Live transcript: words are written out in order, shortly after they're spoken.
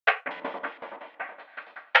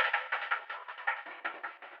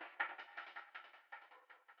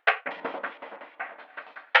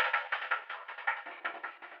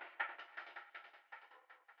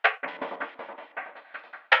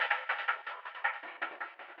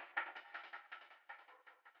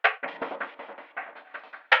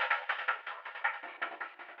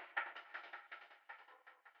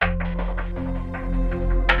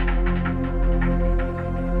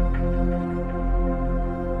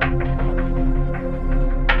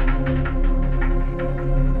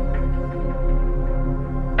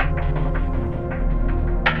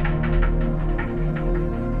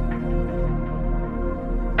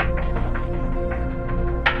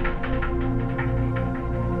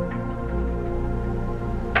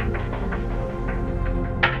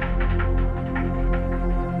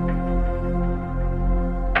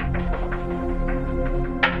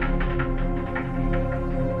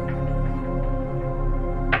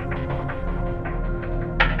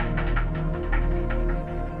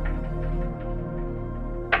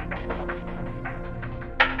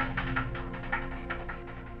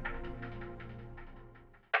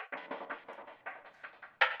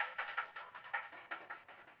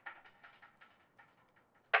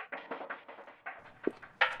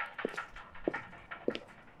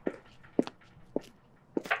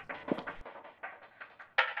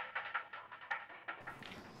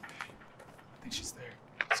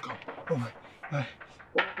Oh,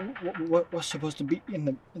 what's supposed to be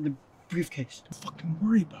in the briefcase? Don't fucking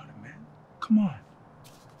worry about it, man. Come on.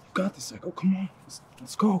 You got this, Echo. Come on.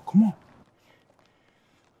 Let's go. Come on.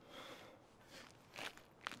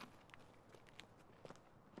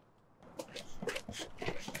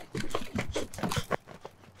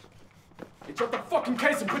 Hey, drop the fucking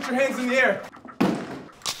case and put your hands in the air.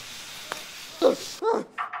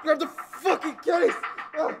 Grab the fucking case!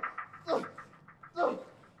 Grab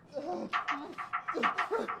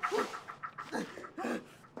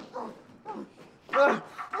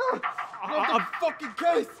the fucking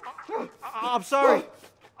case! I'm sorry.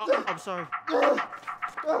 I'm sorry.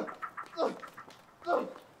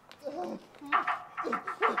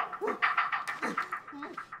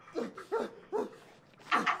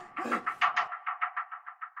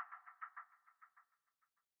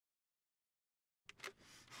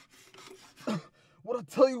 What'd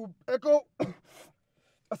I tell you, Echo?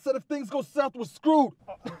 I said if things go south, we're screwed.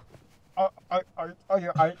 Are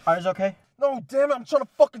your eyes okay? No, damn it, I'm trying to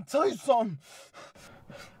fucking tell you something.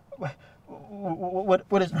 What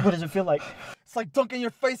does it feel like? It's like dunking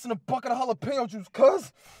your face in a bucket of jalapeno juice,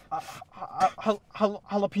 cuz.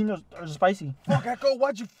 Jalapenos are spicy. Fuck, Echo,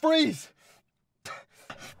 why'd you freeze?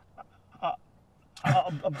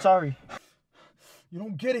 I'm sorry. You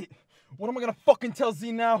don't get it. What am I gonna fucking tell Z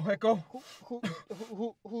now, Echo?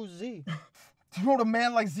 Who's Z? Do you know what a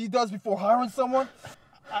man like Z does before hiring someone?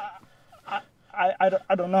 I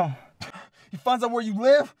don't know. He finds out where you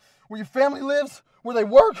live, where your family lives, where they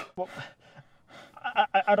work. Well,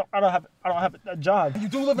 I don't have a job. You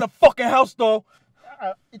do live in a fucking house, though.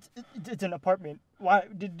 It's an apartment. Why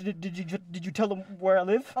did you tell him where I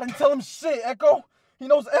live? I didn't tell him shit, Echo. He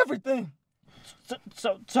knows everything.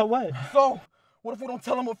 So what? So, what if we don't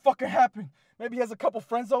tell him what fucking happened? Maybe he has a couple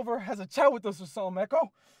friends over, has a chat with us or something,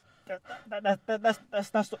 Echo.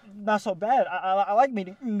 That's not so bad. I like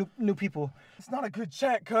meeting new people. It's not a good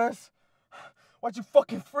chat, cuz. Why'd you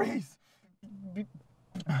fucking freeze?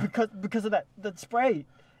 Because of that spray.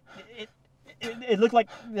 It looked like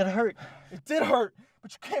it hurt. It did hurt,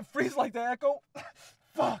 but you can't freeze like that, Echo.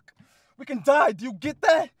 Fuck. We can die. Do you get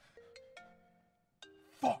that?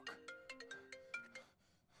 Fuck.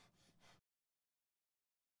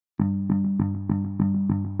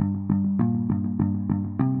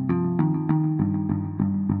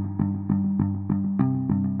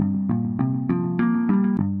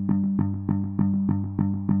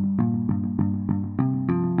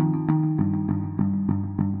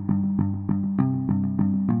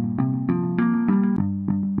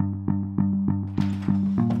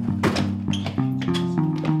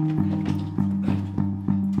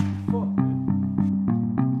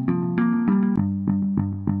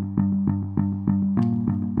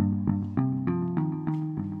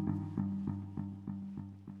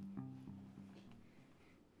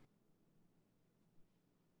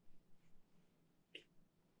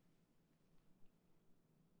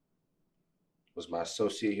 Was my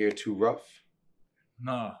associate here too rough?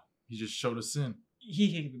 Nah, he just showed us in.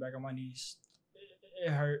 He kicked me back on my knees. It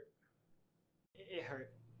hurt. It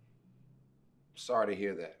hurt. Sorry to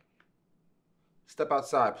hear that. Step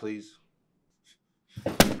outside, please.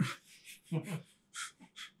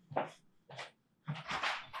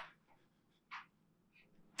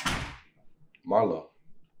 Marlo,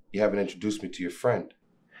 you haven't introduced me to your friend.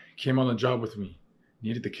 Came on the job with me.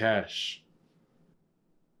 Needed the cash.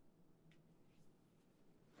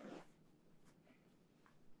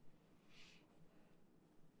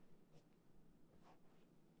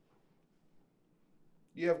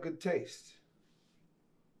 You have good taste.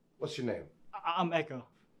 What's your name? I'm Echo.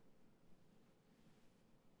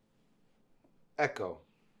 Echo.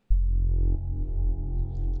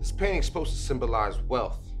 This painting's supposed to symbolize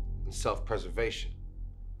wealth and self-preservation.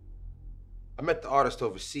 I met the artist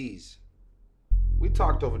overseas. We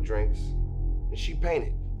talked over drinks, and she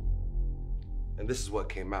painted. And this is what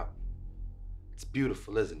came out. It's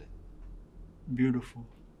beautiful, isn't it? Beautiful.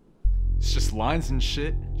 It's just lines and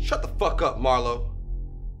shit. Shut the fuck up, Marlo.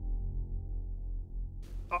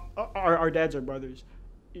 Our dads are brothers.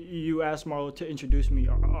 You asked Marlo to introduce me.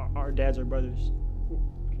 Our dads are brothers.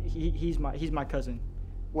 He's my cousin.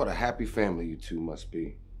 What a happy family you two must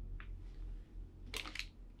be.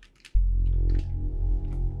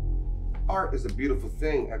 Art is a beautiful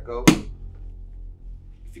thing, Echo.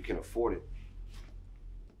 If you can afford it.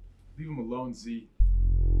 Leave him alone, Z.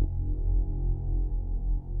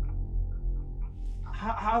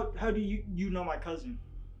 How do you know my cousin?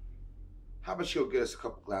 How about you'll get us a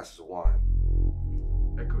couple glasses of wine?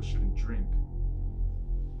 Echo shouldn't drink.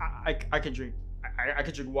 I can drink. I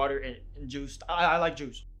can drink water and juice. I like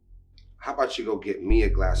juice. how about you go get me a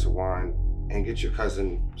glass of wine and get your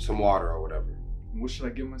cousin some water or whatever? What should I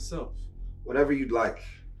get myself? Whatever you'd like.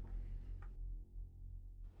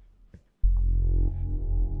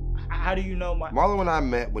 How do you know my... Marlo and I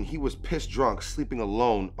met when he was pissed drunk, sleeping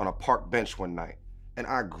alone on a park bench one night, and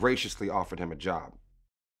I graciously offered him a job.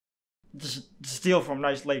 Just steal from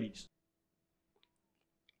nice ladies.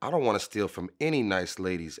 I don't want to steal from any nice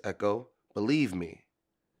ladies, Echo. Believe me.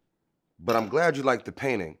 But I'm glad you like the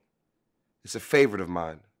painting. It's a favorite of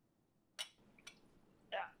mine.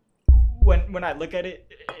 When I look at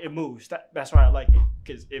it, it moves. That's why I like it,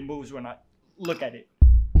 because it moves when I look at it.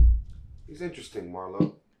 He's interesting,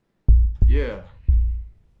 Marlo. Yeah.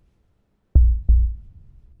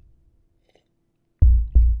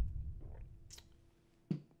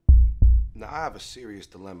 Now, I have a serious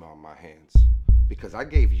dilemma on my hands because I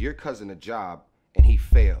gave your cousin a job and he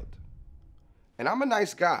failed. And I'm a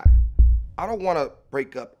nice guy. I don't want to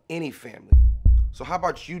break up any family. So how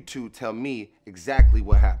about you two tell me exactly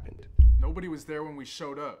what happened? Nobody was there when we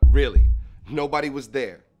showed up. Really? Nobody was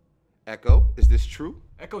there. Echo, is this true?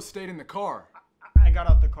 Echo stayed in the car. I got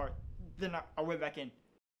out the car, then I went back in.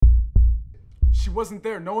 She wasn't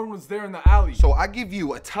there. No one was there in the alley. So I give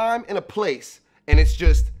you a time and a place and it's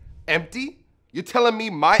just empty? You're telling me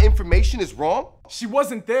my information is wrong? She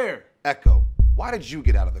wasn't there. Echo, why did you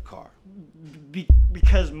get out of the car?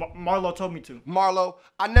 Because Marlo told me to. Marlo,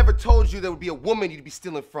 I never told you there would be a woman you'd be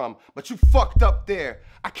stealing from, but you fucked up there.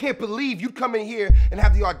 I can't believe you'd come in here and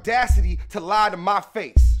have the audacity to lie to my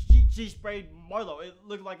face. She sprayed Marlo. It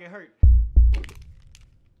looked like it hurt.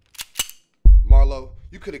 Marlo,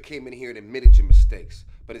 you could have came in here and admitted your mistakes,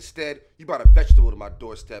 but instead, you brought a vegetable to my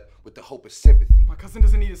doorstep with the hope of sympathy. My cousin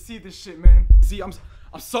doesn't need to see this shit, man. See, I'm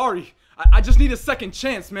sorry. I just need a second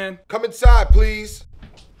chance, man. Come inside, please.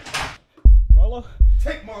 Marlo?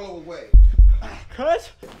 Take Marlo away.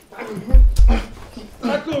 Cuz?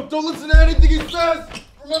 Echo, don't listen to anything he says.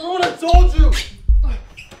 Remember what I told you.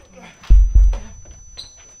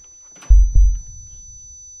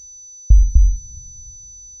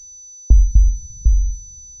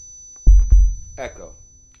 Echo,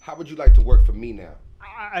 how would you like to work for me now?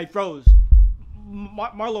 I froze.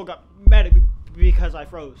 Marlo got mad at me because I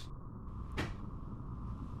froze.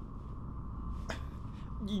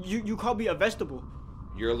 You called me a vegetable.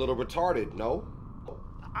 You're a little retarded, no?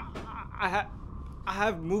 I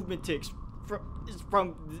have movement tics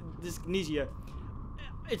from dyskinesia.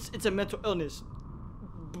 It's a mental illness.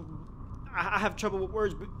 I have trouble with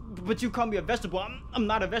words, but you call me a vegetable. I'm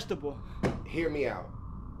not a vegetable. Hear me out.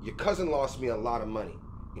 Your cousin lost me a lot of money,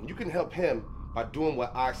 and you can help him by doing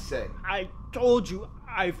what I say. I told you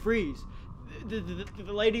I freeze. The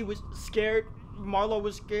lady was scared. Marlo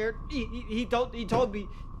was scared. He told me.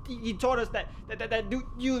 He told us that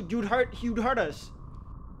you'd hurt us.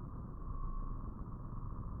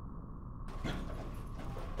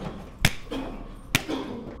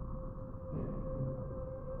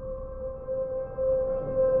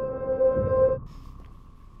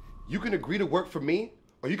 You can agree to work for me,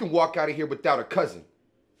 or you can walk out of here without a cousin.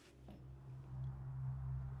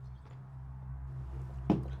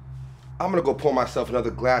 I'm gonna go pour myself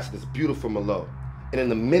another glass of this beautiful Marlo. And in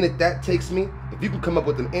the minute that takes me, if you can come up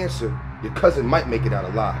with an answer, your cousin might make it out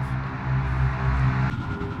alive.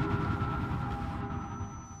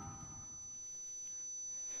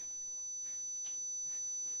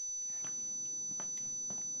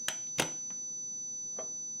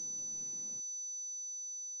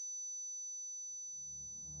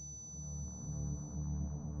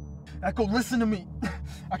 Echo, listen to me.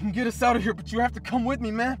 I can get us out of here, but you have to come with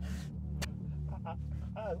me, man.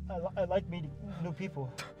 I like meeting new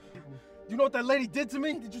people. You know what that lady did to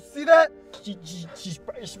me? Did you see that?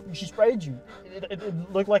 She sprayed you.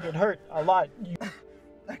 It looked like it hurt a lot.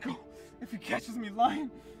 Echo, if he catches me lying,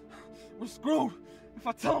 we're screwed. If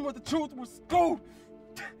I tell him the truth, we're screwed.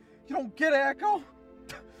 You don't get it, Echo?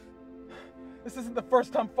 This isn't the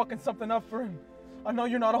first time fucking something up for him. I know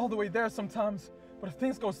you're not all the way there sometimes, but if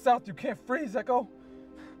things go south, you can't freeze, Echo.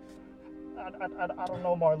 I don't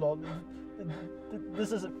know, Marlo.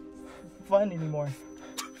 This isn't fun anymore.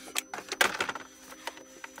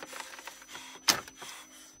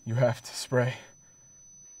 You have to spray.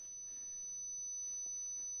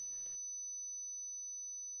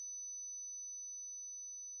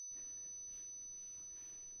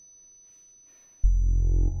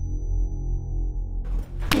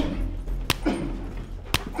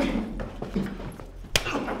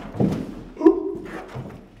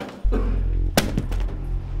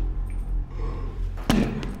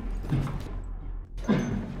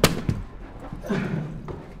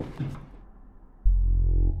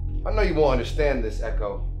 I know you won't understand this,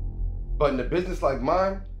 Echo, But in a business like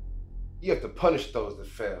mine, you have to punish those that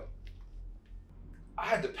fail. I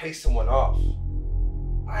had to pay someone off.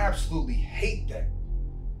 I absolutely hate that.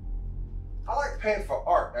 I like paying for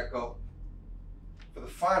art, Echo. For the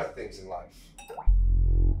finer things in life.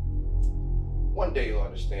 One day you'll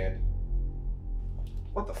understand.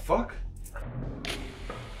 What the fuck?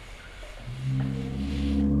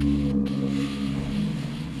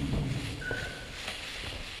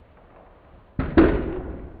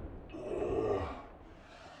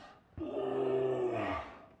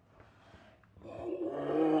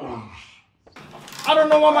 I don't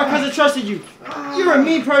know why my cousin trusted you. You're a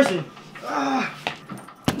mean person.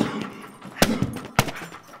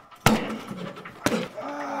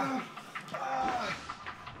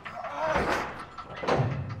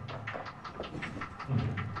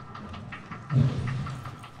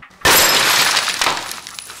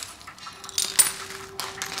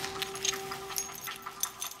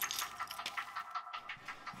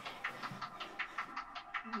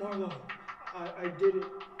 Marlo, I did it.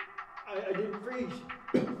 I didn't freeze.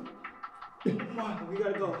 Marlo, we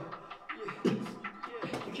gotta go. Yeah,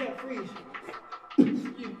 you can't freeze.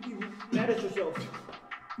 You mad at yourself.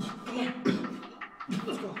 Come on.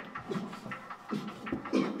 Let's go.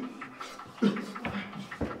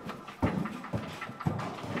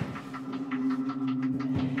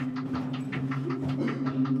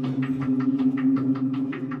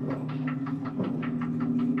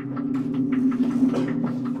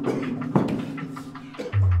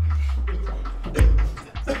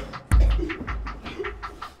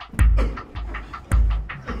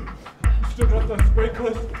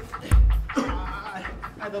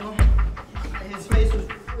 I don't know. His face was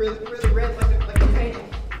really red, like a painting.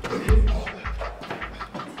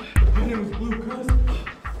 The painting was blue, cuz.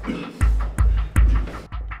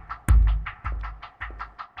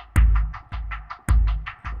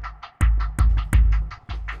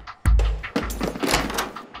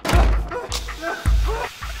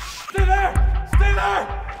 Stay there! Stay there!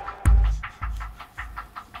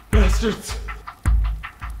 Bastards!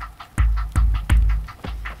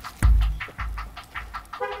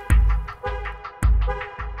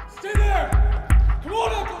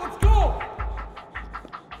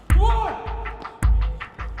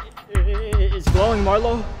 It's glowing,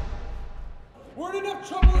 Marlo. We're in enough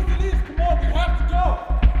trouble as it is. Come on, we have to go.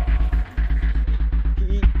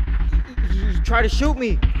 He tried to shoot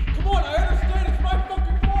me. Come on, I understand it's my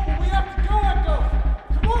fucking fault, but we have to go, Echo.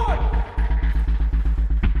 Come on.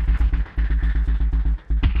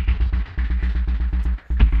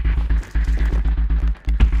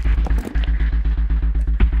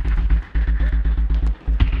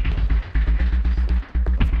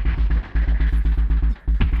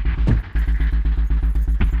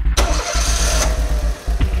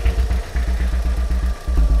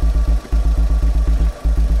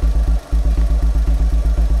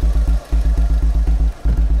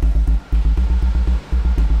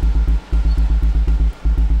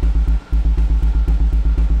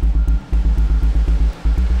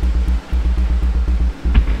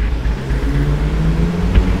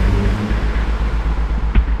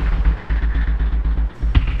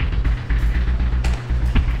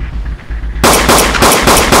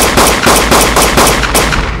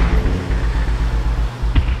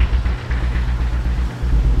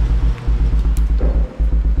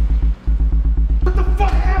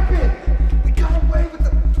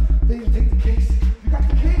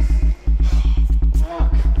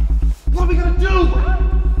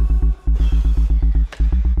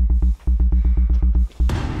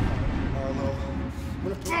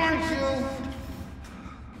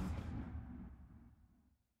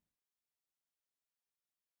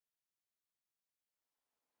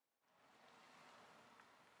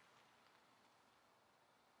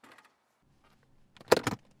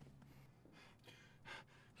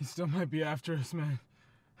 He still might be after us, man.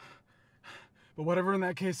 But whatever in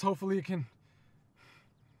that case, hopefully it can...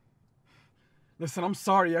 Listen, I'm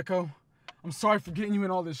sorry, Echo. I'm sorry for getting you in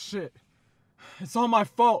all this shit. It's all my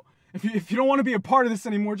fault. If you don't want to be a part of this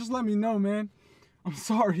anymore, just let me know, man. I'm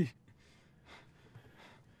sorry.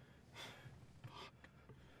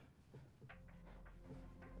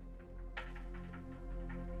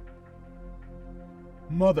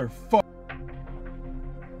 Motherfucker.